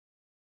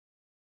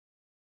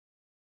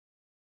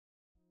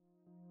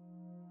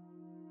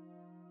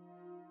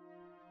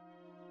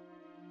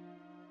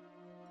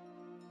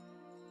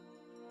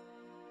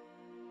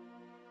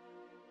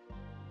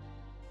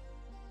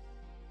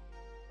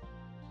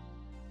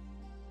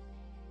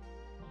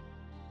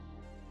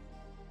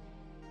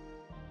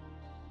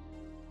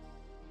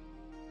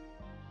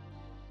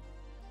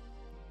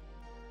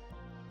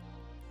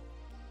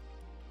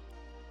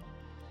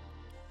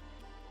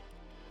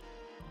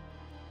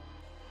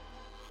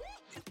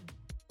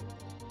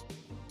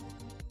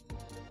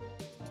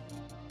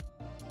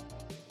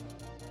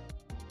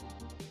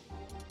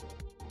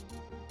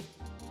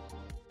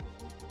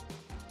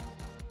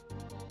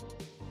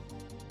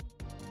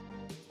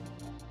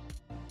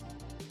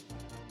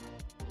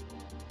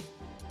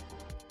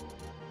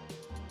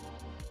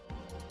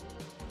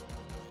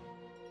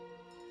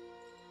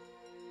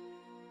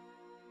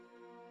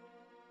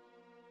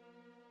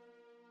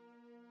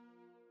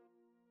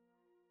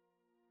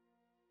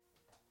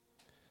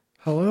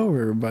Hello,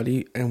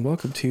 everybody, and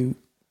welcome to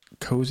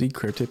Cozy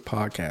Cryptid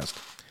Podcast.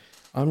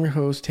 I'm your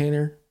host,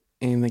 Tanner,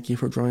 and thank you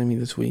for joining me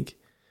this week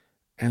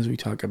as we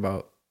talk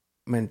about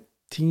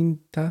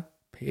Matinta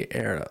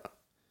Perera.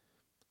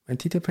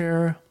 Matinta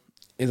Perera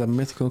is a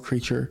mythical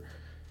creature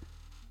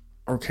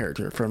or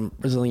character from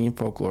Brazilian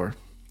folklore.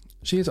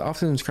 She is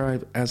often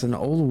described as an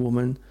old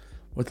woman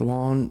with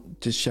long,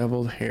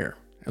 disheveled hair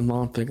and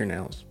long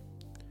fingernails.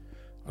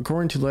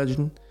 According to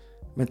legend,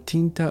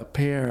 Matinta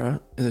Perera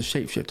is a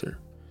shapeshifter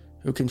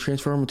who can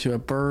transform into a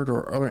bird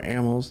or other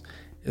animals,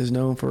 is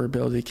known for her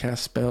ability to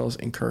cast spells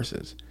and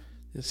curses.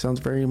 This sounds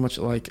very much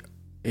like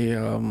a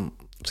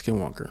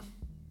skinwalker.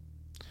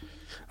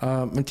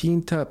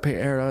 Matinta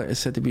Perera is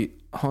said to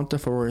haunt the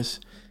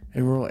forests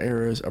and rural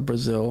areas of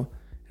Brazil,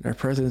 and her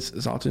presence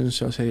is often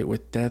associated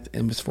with death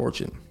and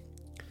misfortune.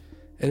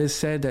 It is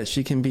said that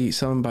she can be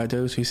summoned by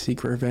those who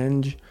seek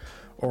revenge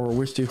or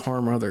wish to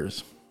harm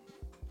others.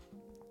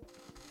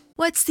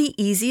 What's the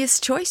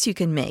easiest choice you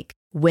can make?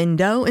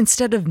 Window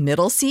instead of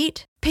middle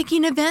seat?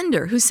 Picking a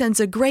vendor who sends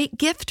a great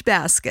gift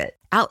basket?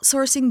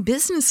 Outsourcing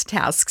business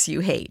tasks you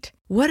hate?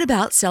 What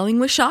about selling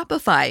with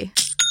Shopify?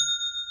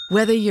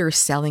 Whether you're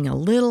selling a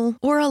little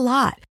or a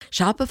lot,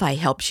 Shopify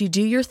helps you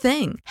do your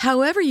thing,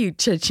 however you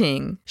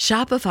cha-ching.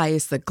 Shopify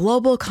is the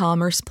global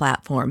commerce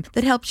platform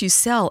that helps you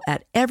sell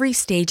at every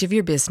stage of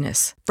your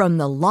business. From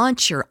the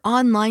launch your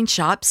online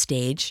shop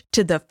stage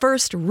to the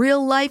first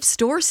real-life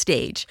store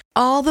stage,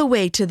 all the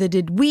way to the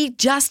did we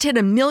just hit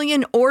 1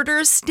 million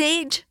orders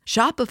stage.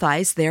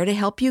 Shopify's there to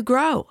help you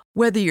grow.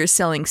 Whether you're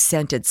selling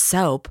scented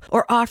soap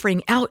or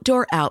offering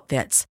outdoor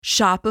outfits,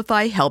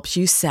 Shopify helps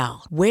you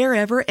sell.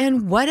 Wherever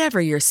and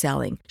whatever you're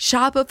selling,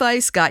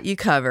 Shopify's got you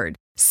covered.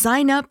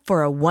 Sign up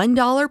for a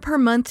 $1 per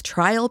month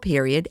trial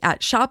period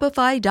at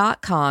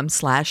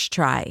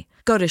shopify.com/try.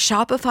 Go to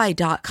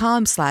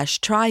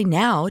shopify.com/try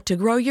now to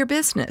grow your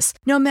business,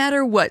 no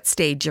matter what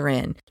stage you're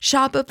in.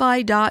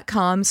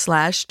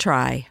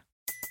 Shopify.com/try.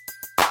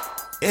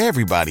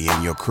 Everybody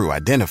in your crew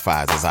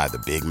identifies as either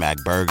Big Mac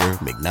Burger,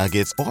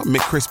 McNuggets, or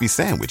McCrispy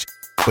Sandwich.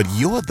 But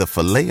you're the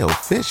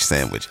Filet-O-Fish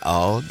Sandwich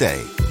all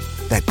day.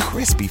 That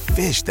crispy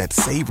fish, that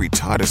savory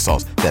tartar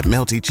sauce, that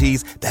melty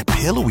cheese, that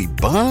pillowy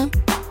bun.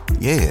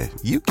 Yeah,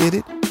 you get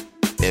it.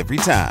 Every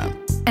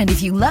time. And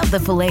if you love the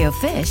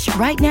Filet-O-Fish,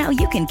 right now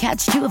you can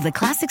catch two of the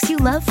classics you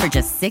love for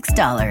just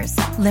 $6.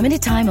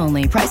 Limited time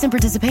only. Price and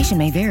participation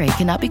may vary.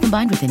 Cannot be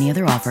combined with any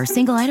other offer.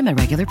 Single item at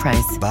regular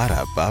price.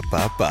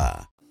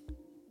 Ba-da-ba-ba-ba.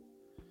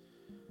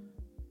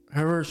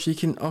 However, she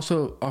can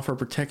also offer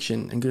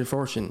protection and good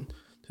fortune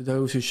to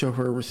those who show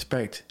her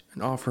respect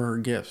and offer her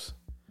gifts.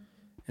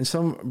 In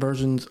some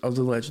versions of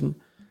the legend,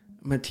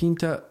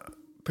 Matinta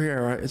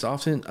Perera is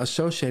often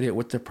associated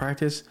with the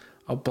practice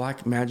of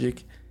black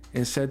magic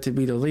and is said to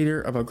be the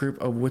leader of a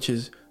group of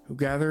witches who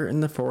gather in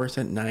the forest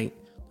at night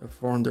to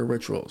perform their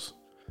rituals.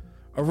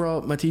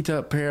 Overall,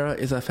 Matinta Perera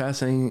is a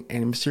fascinating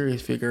and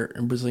mysterious figure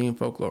in Brazilian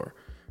folklore,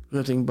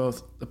 reflecting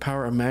both the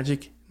power of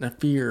magic and the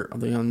fear of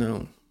the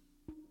unknown.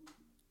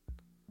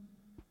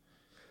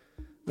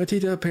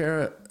 Matinta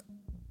Perera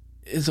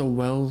is a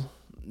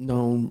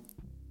well-known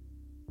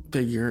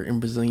figure in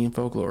Brazilian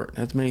folklore and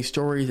has many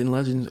stories and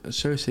legends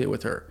associated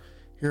with her.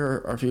 Here are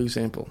a few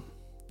examples.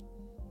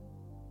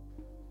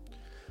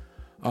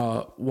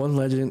 One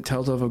legend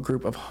tells of a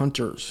group of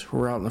hunters who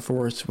were out in the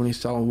forest when they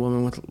saw a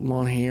woman with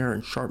long hair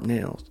and sharp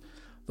nails.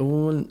 The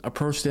woman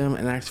approached them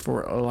and asked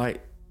for a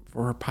light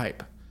for her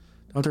pipe.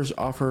 The hunters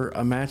offered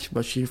a match,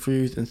 but she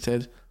refused and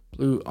instead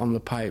blew on the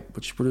pipe,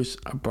 which produced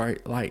a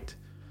bright light.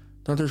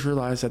 The hunters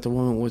realized that the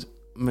woman was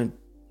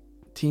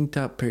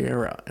Matinta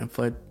Perera and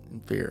fled in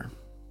fear.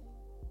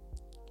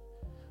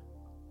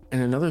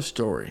 In another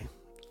story,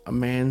 a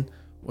man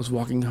was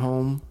walking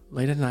home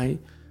late at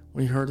night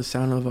when he heard the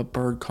sound of a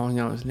bird calling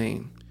out his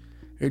name.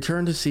 He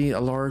returned to see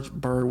a large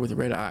bird with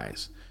red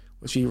eyes,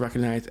 which he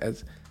recognized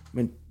as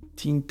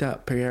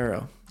Matinta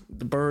Perera.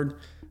 The bird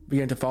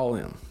began to follow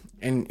him,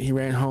 and he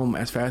ran home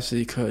as fast as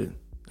he could.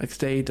 Next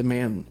day, the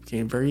man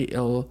became very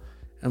ill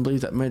and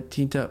believed that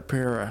Matinta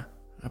Perera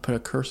had put a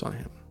curse on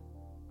him.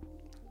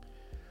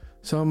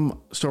 Some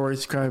stories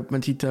describe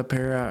Matinta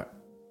Perera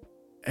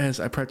as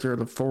a protector of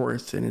the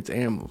forest and its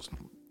animals.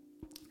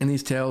 In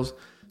these tales,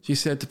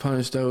 she's said to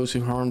punish those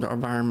who harm the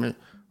environment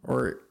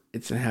or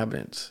its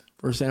inhabitants.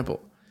 For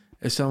example,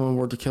 if someone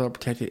were to kill a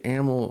protected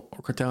animal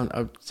or cut down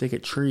a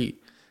sacred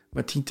tree,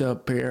 Matinta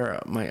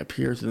Perera might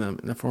appear to them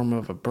in the form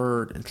of a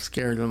bird and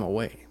scare them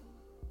away.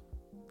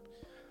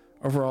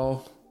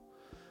 Overall,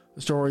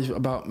 the stories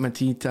about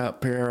Matinta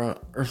Perera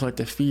reflect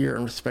the fear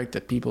and respect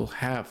that people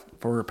have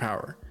for her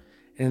power,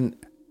 and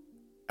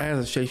as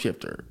a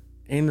shapeshifter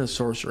and a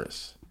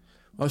sorceress.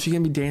 While she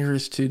can be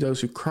dangerous to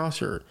those who cross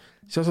her,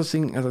 she's also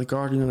seen as a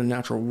guardian of the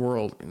natural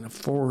world and a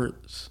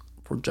force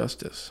for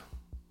justice.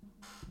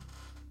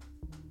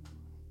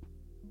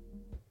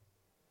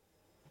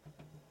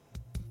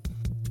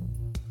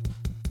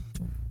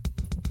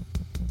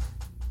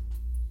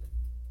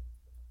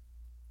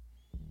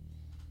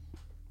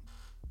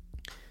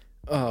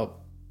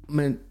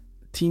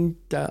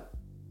 Matinta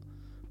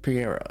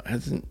Perera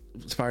has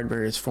inspired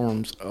various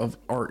forms of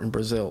art in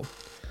Brazil,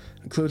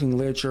 including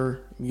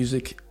literature,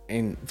 music,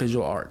 and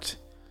visual arts.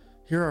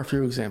 Here are a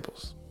few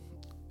examples.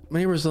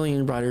 Many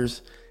Brazilian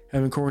writers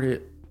have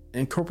incorporated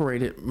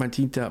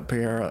Matinta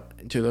Perera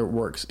into their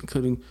works,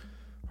 including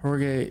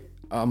Jorge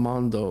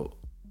Amado,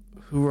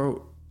 who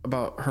wrote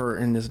about her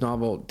in his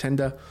novel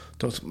Tenda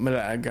dos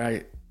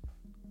Milagres.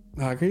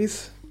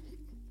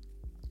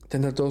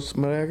 Tenda dos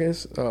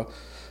Milagres.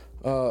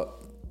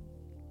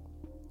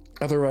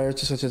 Other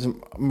writers such as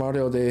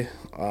Mario de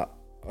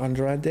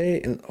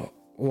Andrade and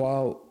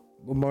while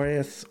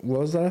Marias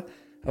Rosa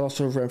have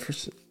also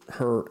referenced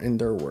her in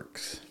their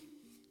works.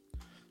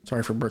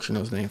 Sorry for butchering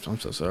those names. I'm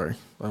so sorry.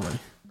 By the way,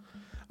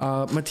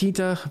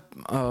 Matinta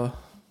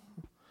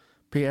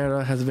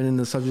Perera has been in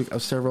the subject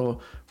of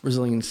several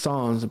Brazilian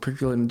songs, and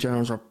particularly in the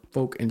genres of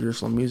folk and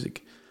traditional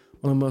music.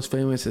 One of the most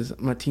famous is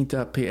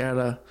Matinta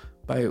Perera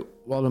by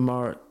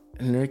Waldemar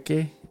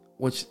Henrique,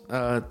 which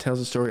tells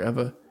the story of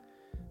a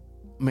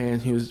man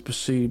who was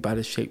pursued by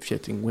the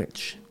shape-shifting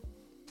witch.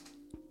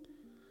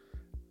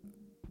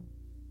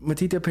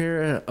 Matinta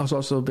Perera has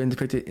also been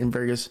depicted in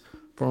various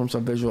forms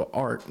of visual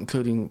art,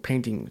 including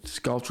painting,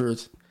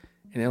 sculptures,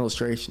 and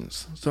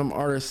illustrations. Some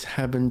artists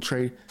have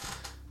portrayed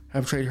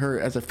her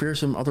as a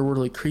fearsome,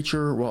 otherworldly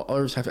creature, while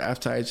others have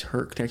emphasized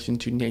her connection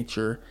to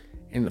nature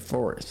and the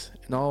forest.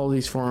 In all of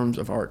these forms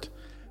of art,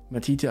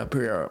 Matinta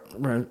Perera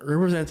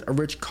represents a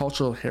rich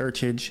cultural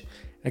heritage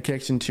and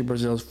connection to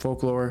Brazil's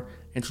folklore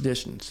and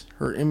traditions.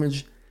 Her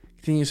image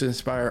continues to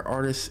inspire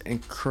artists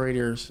and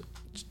creators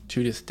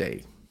to this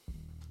day.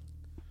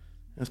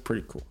 That's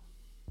pretty cool.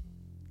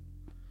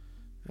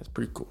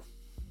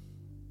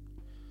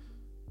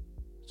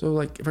 So,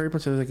 like, very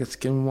much like a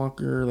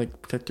skinwalker,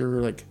 like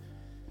protector, like,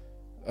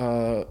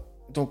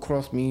 don't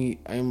cross me,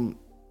 I'm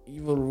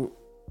evil,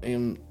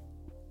 and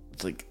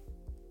it's like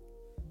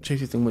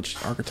shapeshifting witch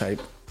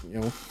archetype, you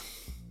know.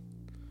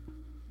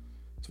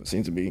 That's what it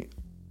seems to be.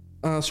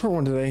 Short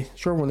one today,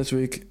 short one this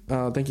week.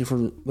 Thank you for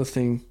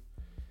listening.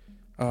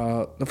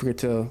 Don't forget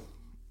to,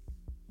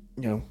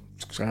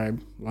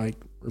 subscribe, like,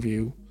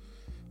 review,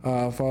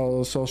 follow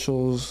the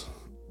socials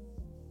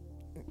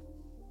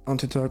on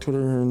TikTok,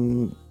 Twitter,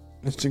 and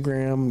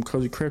Instagram.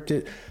 Cozy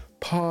Cryptid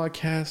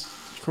Podcast,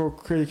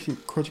 Cozy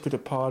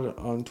Cryptid Pod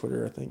on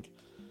Twitter. I think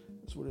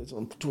that's what it is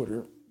on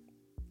Twitter.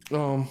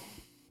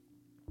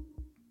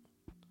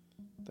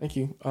 Thank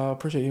you.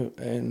 Appreciate you,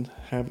 and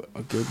have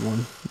a good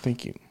one.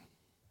 Thank you.